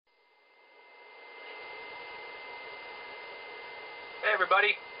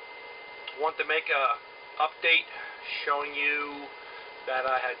everybody. Want to make a update showing you that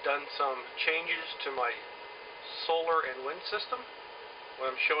I had done some changes to my solar and wind system.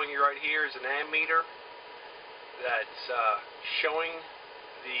 What I'm showing you right here is an ammeter that's showing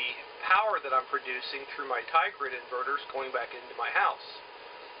the power that I'm producing through my Grid inverters going back into my house.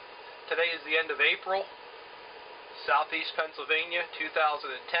 Today is the end of April, Southeast Pennsylvania, 2010.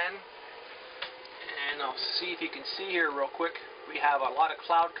 And I'll see if you can see here real quick. We have a lot of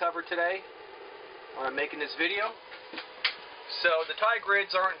cloud cover today when I'm making this video. So the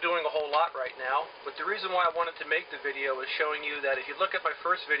Grids aren't doing a whole lot right now, but the reason why I wanted to make the video is showing you that if you look at my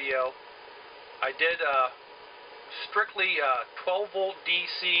first video, I did a strictly 12-volt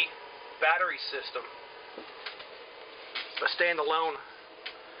DC battery system, a standalone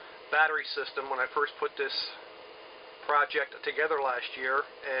battery system when I first put this project together last year,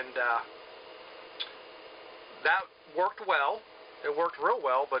 and that worked well. It worked real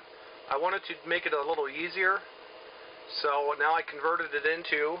well, but I wanted to make it a little easier. So now I converted it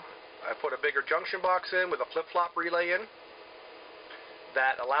into, I put a bigger junction box in with a flip-flop relay in.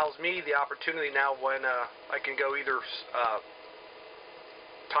 That allows me the opportunity now when I can go either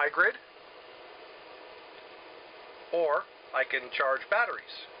Grid or I can charge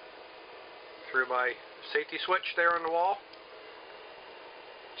batteries through my safety switch there on the wall.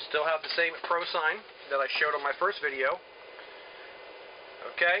 Still have the same pro sign that I showed on my first video.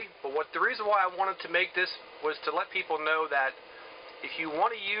 Okay, but the reason why I wanted to make this was to let people know that if you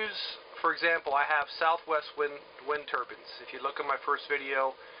want to use, for example, I have Southwest wind turbines. If you look at my first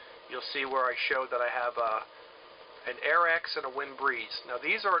video, you'll see where I showed that I have an AirX and a Wind Breeze. Now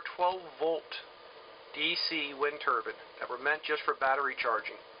these are a 12-volt DC wind turbine that were meant just for battery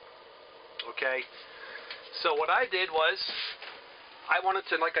charging. Okay, so what I did was I wanted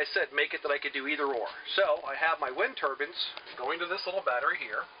to, like I said, make it that I could do either or. So I have my wind turbines going to this little battery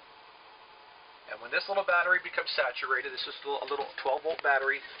here. And when this little battery becomes saturated, this is a little 12-volt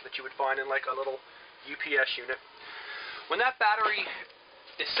battery that you would find in like a little UPS unit. When that battery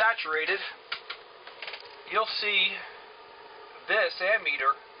is saturated, you'll see this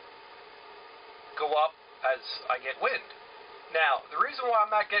ammeter go up as I get wind. Now, the reason why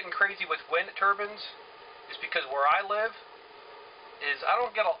I'm not getting crazy with wind turbines is because where I live is I don't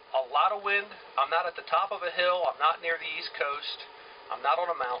get a lot of wind. I'm not at the top of a hill. I'm not near the East Coast. I'm not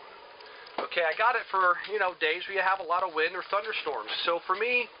on a mountain. Okay, I got it for, days where you have a lot of wind or thunderstorms. So for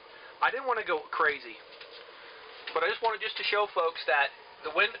me, I didn't want to go crazy. But I just wanted to show folks that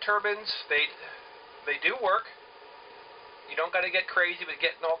the wind turbines, they do work. You don't got to get crazy with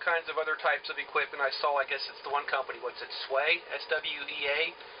getting all kinds of other types of equipment. I saw, I guess it's the one company, what's it, Sway,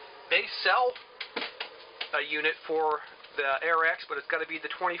 S-W-E-A. They sell a unit for the AirX, but it's got to be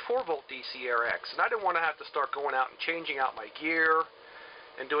the 24-volt DC AirX. And I didn't want to have to start going out and changing out my gear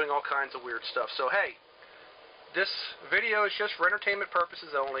and doing all kinds of weird stuff. So hey, this video is just for entertainment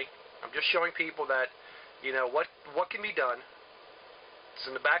purposes only. I'm just showing people that, what can be done. It's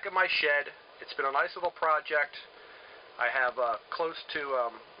in the back of my shed. It's been a nice little project. I have close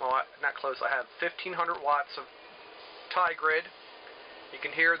to, well, not close, I have 1,500 watts of Grid. You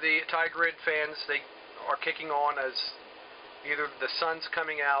can hear the Grid fans. They are kicking on as either the sun's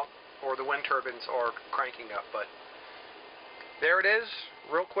coming out or the wind turbines are cranking up. But there it is,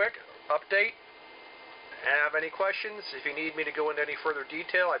 real quick update. Have any questions? If you need me to go into any further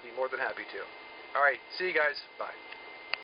detail, I'd be more than happy to. Alright, see you guys. Bye.